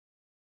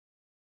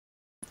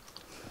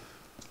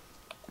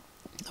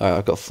Alright,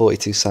 I've got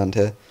 42 sand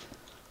here.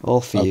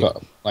 All for I've you.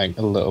 got like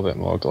a little bit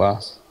more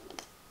glass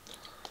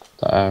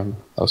that I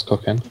was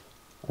cooking. There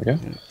we go.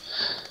 Yeah.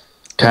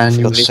 Can you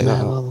forgot to take that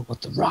smell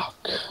what the rock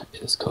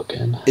is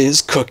cooking?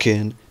 Is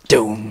cooking.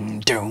 Doom,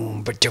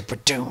 doom, ba-doom,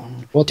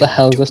 ba-doom. What the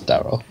hell is this,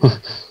 Darryl?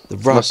 The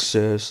rock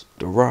says,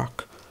 the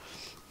rock.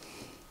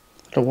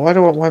 Why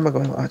am I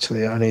going?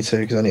 Actually, I need to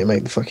because I need to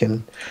make the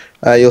fucking.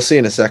 You'll see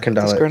in a second,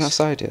 Alex. It's going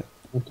outside yet.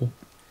 Okay.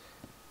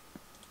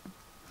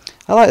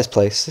 I like this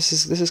place. This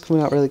is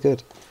coming out really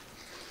good.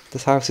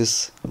 This house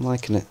is. I'm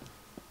liking it.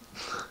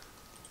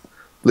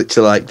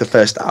 Literally, like the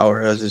first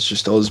hour is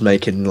just us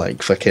making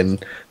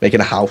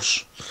a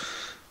house.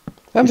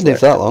 I haven't been doing it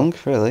for that long,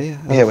 really.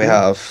 Yeah, we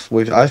have.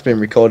 I've been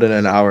recording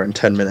an hour and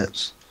 10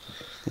 minutes.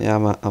 Yeah,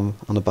 I'm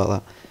on about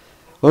that.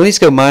 Well, we need to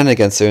go mining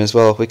again soon as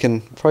well. We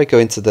can probably go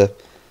into the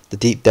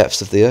deep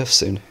depths of the earth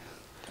soon.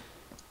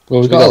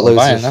 Well, we've We got got loads of loads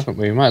iron, of- haven't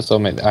we? We might as well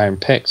make the iron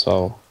picks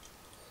or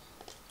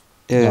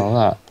all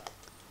that.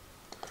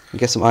 We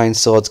get some iron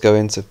swords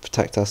going to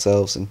protect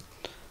ourselves and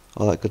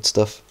all that good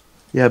stuff.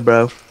 Yeah,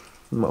 bro.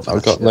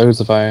 I've got loads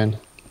of iron.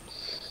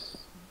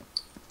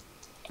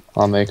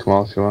 I'll make them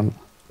all if you want.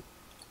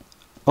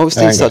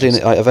 Obviously, I need ain't to start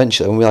got doing it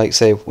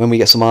eventually. When we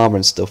get some armor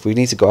and stuff, we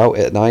need to go out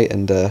at night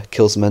and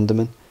kill some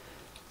Endermen.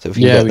 So if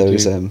we can get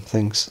those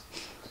things.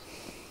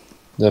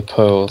 The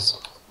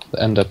pearls.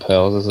 The ender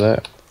pearls, is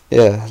it?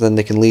 Yeah, then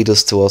they can lead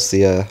us towards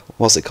the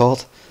what's it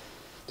called?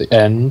 The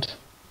end.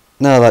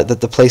 No, like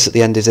the place at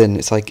the end is in.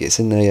 It's like it's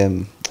in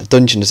a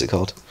dungeon. Is it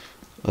called?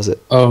 Was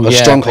it? Oh, a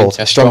yeah. stronghold.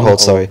 A Stronghold.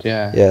 Sorry.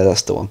 Yeah. Yeah,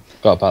 that's the one.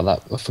 Forgot about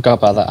that. I forgot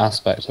about that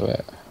aspect of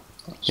it.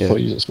 I Yeah.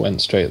 thought you just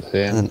went straight to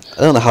the end. And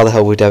I don't know how the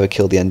hell we'd ever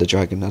kill the Ender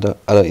Dragon. I don't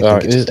even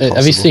think it's possible.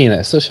 Have you seen it?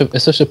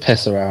 It's such a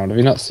piss around. Have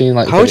you not seen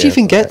like? How would you videos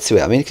even of get it? to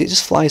it? I mean, it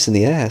just flies in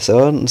the air, so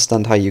I don't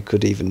understand how you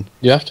could even.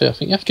 You have to. I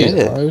think you have to Get use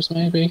it? arrows,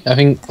 maybe. I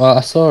think. Well,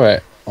 I saw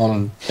it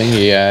on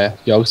thingy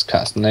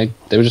Yogscast, and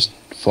they were just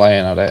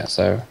flying at it.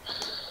 So.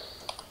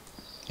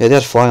 Yeah, they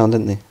had fly on,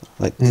 didn't they?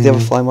 Like, did they have a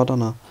Mhm. fly mod or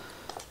not?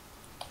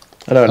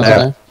 I don't I know.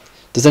 don't know.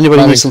 Does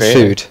anybody Might need be some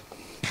creative.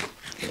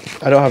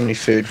 food? I don't have any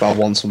food, but I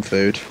want some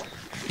food.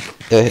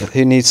 Yeah,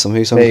 who needs some?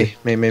 Who's hungry?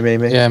 Me.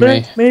 Yeah,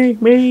 me.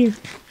 Me.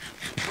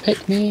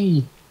 Pick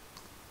me.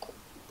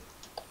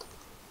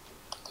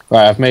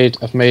 Right, I've made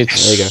There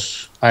you go.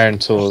 iron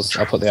tools.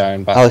 I'll put the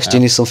iron back. Alex, do you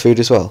now. need some food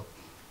as well?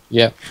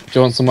 Yep. Do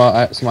you want some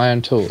more some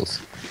iron tools?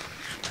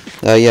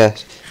 Yeah.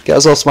 Get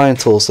us all some iron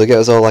tools. So get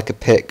us all like a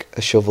pick,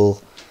 a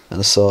shovel, and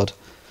a sword.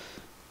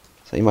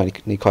 So you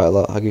might need quite a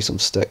lot. I'll give you some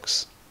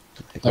sticks.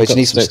 I've Wait, got you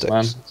need the some sticks,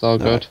 man. It's all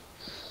good.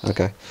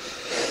 Okay.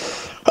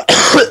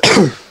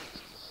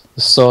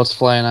 The sword's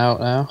flying out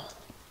now.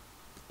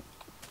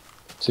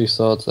 2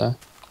 swords there.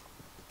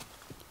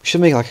 We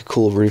should make like a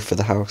cool roof for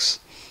the house.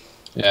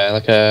 Yeah,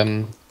 like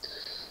a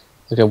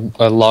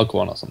log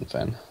one or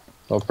something,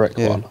 or a brick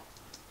Yeah. one.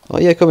 Oh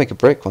yeah, go make a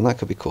brick one. That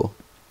could be cool.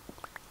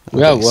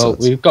 Yeah, Okay, well, so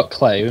it's- we've got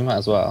clay. We might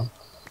as well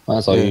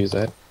Yeah. use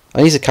it.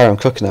 I need to carry on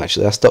cooking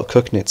actually. I stopped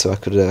cooking it so I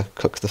could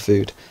cook the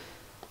food.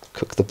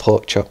 Cook the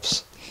pork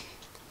chops.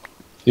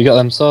 You got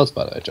them swords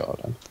by the way,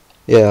 Jordan?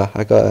 Yeah,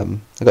 I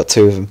got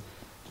 2 of them.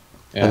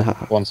 Yeah,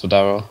 one's for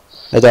Darryl.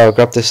 Hey Darryl,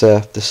 grab this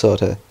sword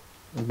here.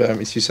 Bear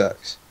me 2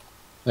 secs.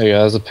 There you go.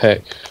 There's a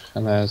pick,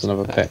 and there's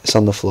another pick. It's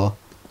on the floor.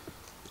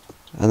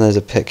 And there's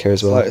a pick here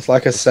as well. It's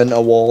like a centre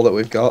wall that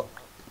we've got.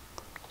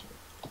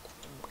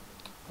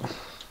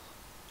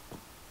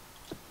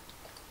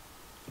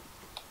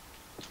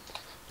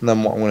 And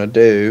then what I'm going to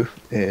do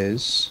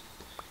is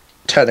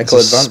technical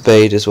There's a advantage.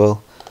 spade as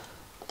well.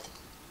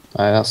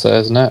 Right, that's it,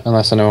 isn't it?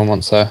 Unless anyone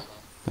wants a.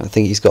 I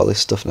think he's got this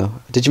stuff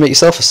now. Did you make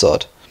yourself a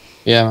sword?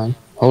 Yeah, man,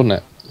 holding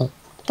it.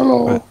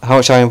 Hello. Right. How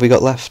much iron have we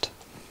got left?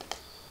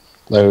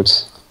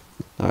 Loads,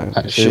 Alright,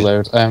 actually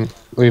loads.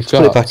 We've put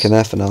got it back in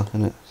there for now,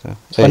 innit? So,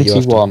 yeah, you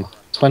have to.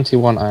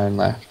 21 iron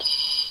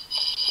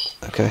left.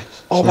 Okay.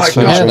 Oh So my this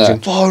phone's God.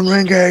 ringing. Phone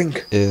ringing!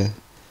 Yeah.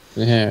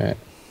 You hear it?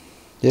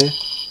 Yeah.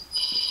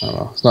 Oh,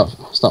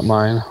 well, it's not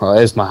mine. Well,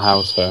 it is my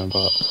house phone,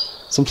 but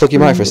So unplug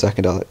your mic for a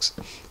second, Alex.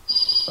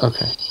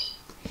 okay.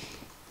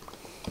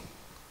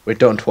 We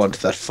don't want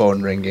that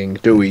phone ringing,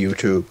 do we,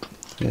 YouTube?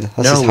 Yeah, that's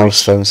No, his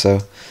house phone, so.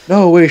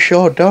 No, we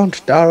sure don't,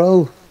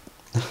 Darryl.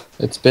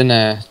 It's been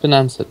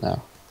answered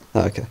now.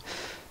 Oh, okay.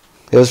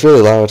 It was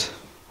really loud.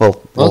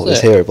 Well, it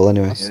was it? hearable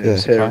anyway. That's Yeah.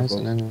 it's terrible.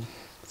 surprising, anyway.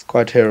 It's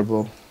quite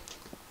terrible.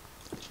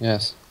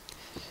 Yes.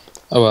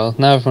 Oh well,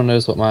 now everyone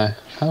knows what my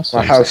house.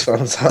 My phone's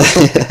house phone's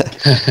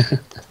out.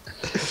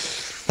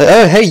 Like,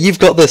 oh, hey, you've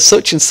got the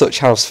such and such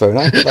house phone.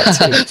 I got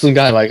that too. Some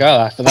guy like,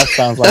 oh, that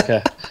sounds like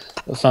a.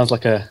 That sounds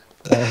like a.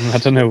 I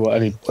don't know what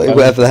any. Like,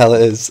 whatever the hell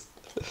it is.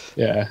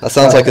 Yeah. That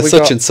sounds like a we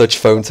such got- and such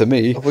phone to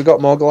me. Have we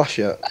got more glass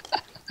yet?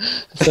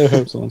 I so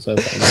hope someone says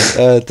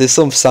that. There's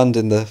some sand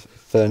in the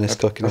furnace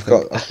cooking. I I've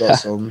think. got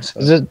some.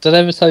 So. Did I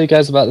ever tell you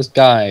guys about this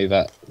guy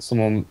that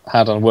someone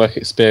had on work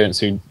experience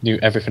who knew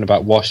everything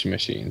about washing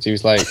machines? He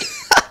was like,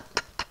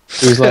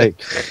 he was a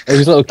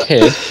little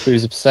kid who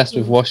was obsessed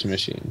with washing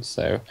machines.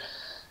 So,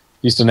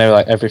 he used to know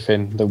like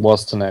everything there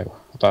was to know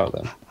about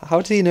them. How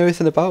did he know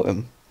anything about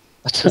him?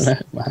 I don't know,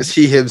 man. Because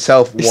he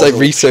himself He's was like a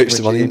researched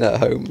them on the washing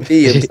internet at home. machine.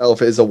 He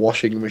himself is a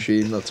washing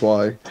machine. That's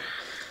why.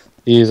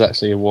 He is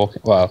actually a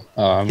walking. Well,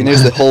 He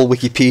knows the whole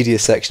Wikipedia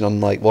section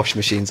on like washing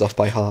machines off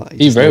by heart.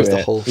 he just wrote knows it.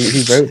 the whole.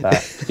 He wrote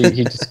that.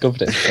 He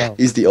discovered it himself.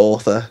 He's the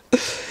author. Do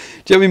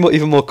you know what would be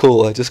even more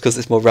cooler? Just because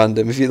it's more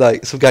random. If you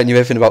like, some guy knew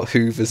everything about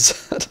Hoovers.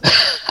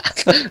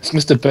 It's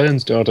Mr.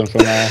 Burns, Jordan,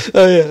 from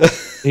Oh yeah.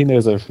 he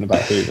knows everything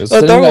about Hoovers. Oh,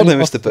 So Darryl then knew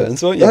we- Mr.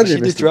 Burns, won't you? I She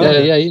knew did Mr. drama.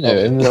 Yeah, you know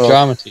him, the no.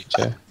 drama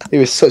teacher. He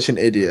was such an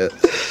idiot.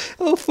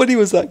 How funny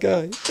was that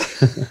guy?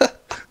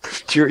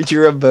 Do you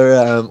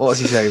remember what was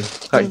his name?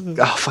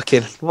 Like,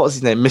 fucking what was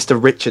his name?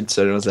 Mr.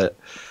 Richardson, was it?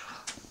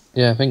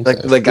 Yeah, I think Like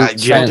so. the guy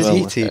He What was did Well,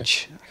 he okay.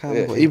 teach? I can't Yeah,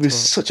 remember what he was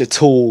taught. such a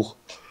tool.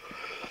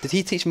 Did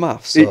he teach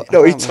maths? He, or- I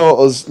no, he can't remember.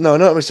 taught us. No,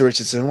 not Mr.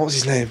 Richardson. What was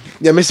his name?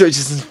 Yeah, Mr.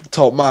 Richardson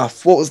taught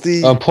math. What was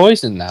the Oh,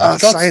 poison now. our,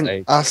 For God's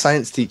sake. our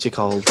science teacher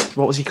called?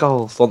 What was he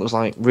called? The one that was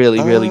like really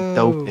Oh.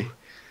 dopey.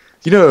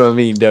 You know what I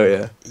mean, don't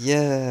you?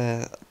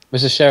 Yeah.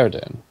 Mr.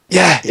 Sheridan.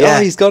 Yeah,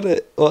 Yeah, he's got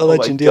it. What a Oh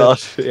legend, my yeah.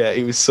 god! Yeah,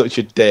 he was such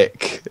a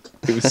dick.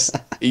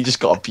 He just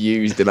got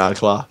abused in our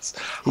class.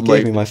 He I'm gave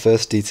like, me my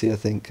first DT, I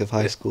think, of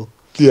high school.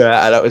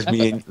 yeah, and that was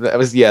me. That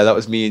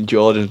was me and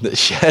Jordan that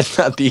shared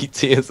that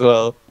DT as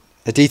well.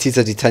 A DT's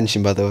a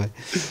detention, by the way.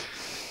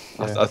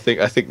 Yeah. I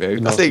think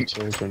Naughty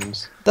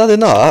children's. No, they're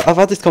not. I've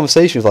had this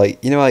conversation with,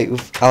 like, you know, like,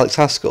 with Alex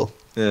Haskell.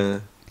 yeah.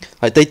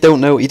 Like, they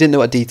don't know, he didn't know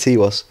what DT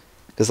was.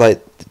 Because,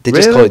 like, they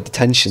just Really? call it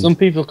detention. Some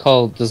people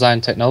call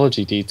design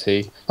technology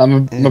DT.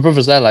 Like my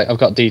brother's there, like, I've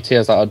got DT. I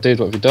was like, oh, dude,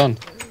 what have you done?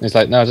 And he's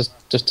like, no,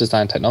 just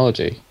design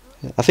technology.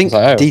 I think It's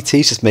like, oh.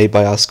 DT's just made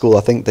by our school.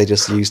 I think they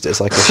just used it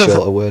as, like, a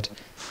shorter word.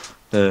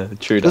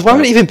 True. Because why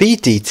would it even be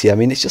DT? I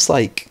mean, it's just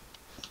like...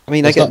 I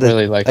mean, It's I get not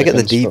really like I get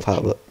an the D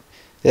part, but...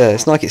 Yeah,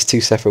 it's not like it's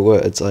two separate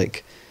words,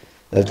 like...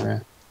 Yeah.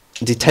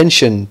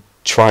 Detention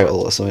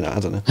trial or something, I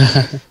don't know.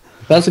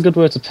 That's a good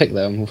word to pick,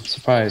 though. I'm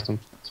surprised.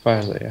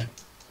 At you.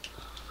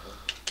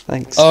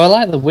 Thanks. Oh, I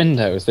like the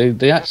windows.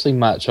 They actually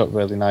match up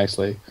really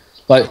nicely.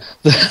 Like,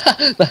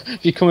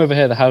 if you come over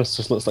here, the house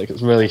just looks like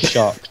it's really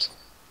shocked.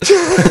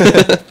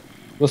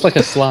 Looks like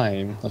a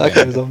slime. I That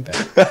don't goes know. on.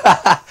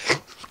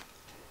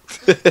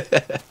 I And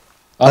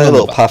a don't know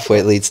little about- pathway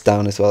it leads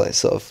down as well. It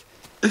sort of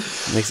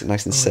makes it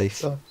nice and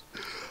safe. God.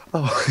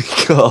 Oh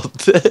my god,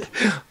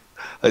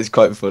 that's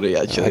quite funny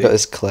actually. I got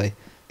this clay.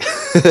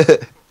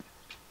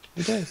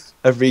 It is.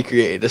 I've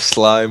recreated a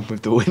slime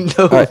with the windows.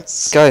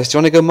 Alright, guys, do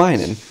you want to go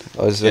mining?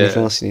 Or is there Yeah.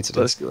 anything else you need to do?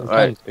 Let's go. I'm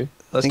Alright, trying to.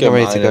 I let's think go I'm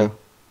ready to mining. go.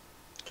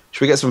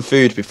 Should we get some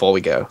food before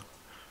we go?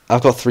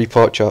 I've got 3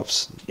 pork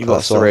chops. You got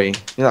That's all. 3. Yeah,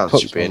 that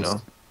Cooked should be ones.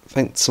 enough. I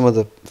think some of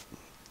the...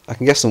 I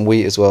can get some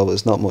wheat as well, but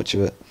there's not much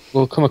of it.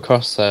 We'll come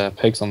across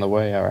pigs on the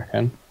way, I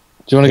reckon.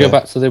 Do you want to Yeah. go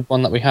back to the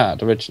one that we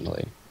had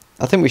originally?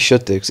 I think we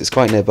should do, because it's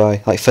quite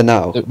nearby. Like, for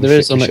now. There, we there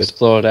is should- we should.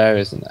 unexplored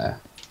areas in there.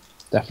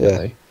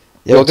 Definitely.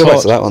 Yeah, we'll go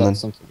back to that Torches, one then. that's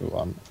something we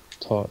want.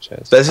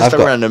 Torches. There's just I've a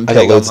got- random I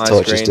got pig on loads of my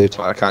torches, screen, dude.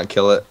 but I can't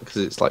kill it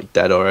because it's like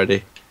dead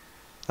already.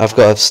 I've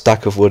got a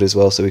stack of wood as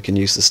well, so we can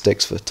use the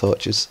sticks for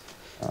torches.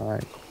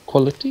 Alright.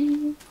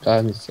 Quality?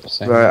 I need to stop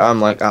saying Right, that. I'm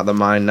like at the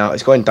mine now.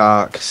 It's going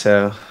dark,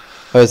 so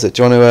Where is it?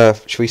 Do you want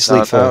to... should we sleep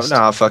no, first?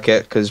 no, fuck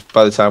it. Because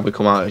by the time we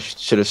come out, I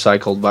should have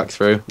cycled back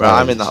through. Right, Yeah,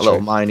 I'm in that that's little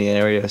true. miney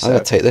area. I'm So going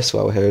to take this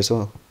while we're here as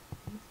well.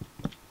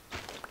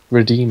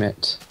 Redeem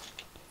it.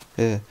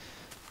 Yeah.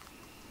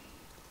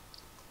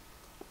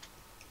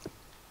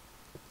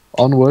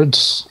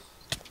 Onwards.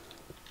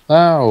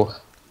 Ow.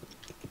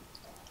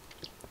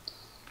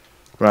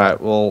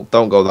 right, well,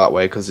 don't go that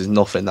way because there's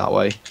nothing that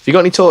way. Have you got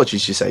any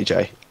torches? You say,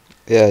 Jay?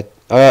 Yeah.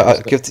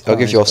 I'll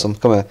give you all some.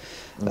 Come here.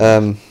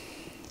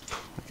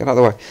 Get out of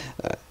the way.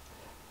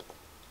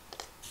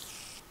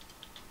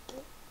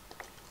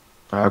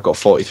 Right, I've got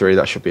 43.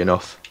 That should be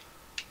enough.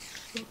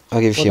 I'll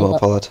give you a few What more,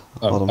 about Pollard.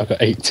 Hold Oh, on. I've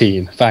got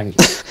 18.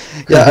 Thanks.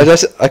 Yeah,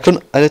 I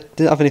didn't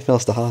have anything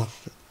else to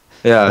half.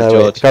 Yeah, Wait,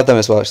 George. grab them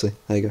as well, actually.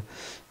 There you go.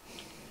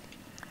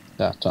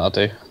 Yeah, that'll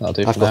do. That'll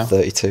do I've for got now.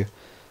 32.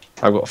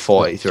 I've got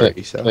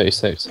 43. So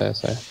 36, yeah,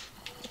 so.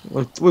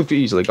 we've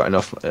easily got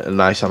enough. A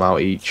nice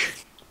amount each.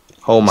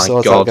 Oh my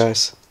Sort god. out,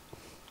 guys.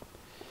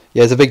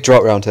 Yeah, there's a big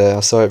drop round here. I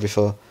saw it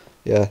before.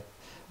 Yeah.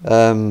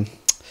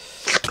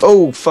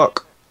 Oh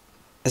fuck.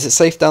 Is it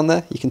safe down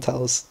there? You can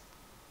tell us.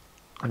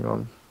 Hang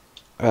on.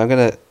 I'm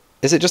gonna.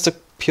 Is it just a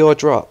pure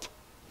drop?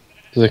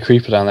 There's a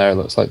creeper down there, it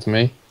looks like to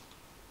me.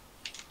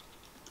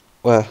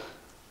 Where?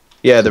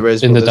 Yeah, there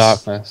is. In but the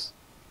there's- darkness.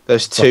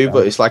 There's 2, down.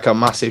 but it's like a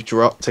massive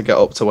drop to get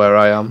up to where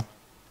I am. Do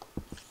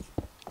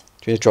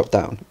you need to drop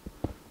down?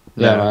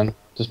 Yeah, No. man.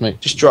 Just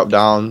make. Just drop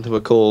down. We're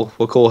cool.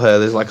 We're cool here.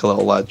 There's like a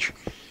little ledge.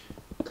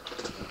 Are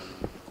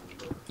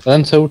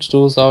them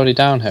toadstools already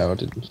down here, or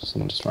did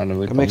someone just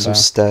randomly I'll put make them some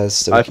down? stairs.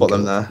 So we I can put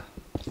them go. there.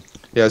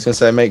 Yeah, I was gonna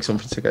say make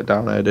something to get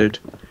down there, dude.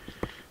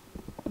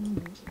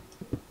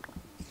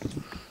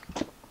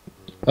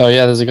 Oh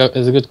yeah, there's a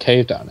good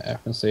cave down here.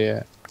 I can see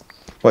it.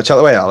 Watch out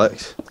the way,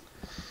 Alex.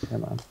 Yeah,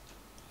 man.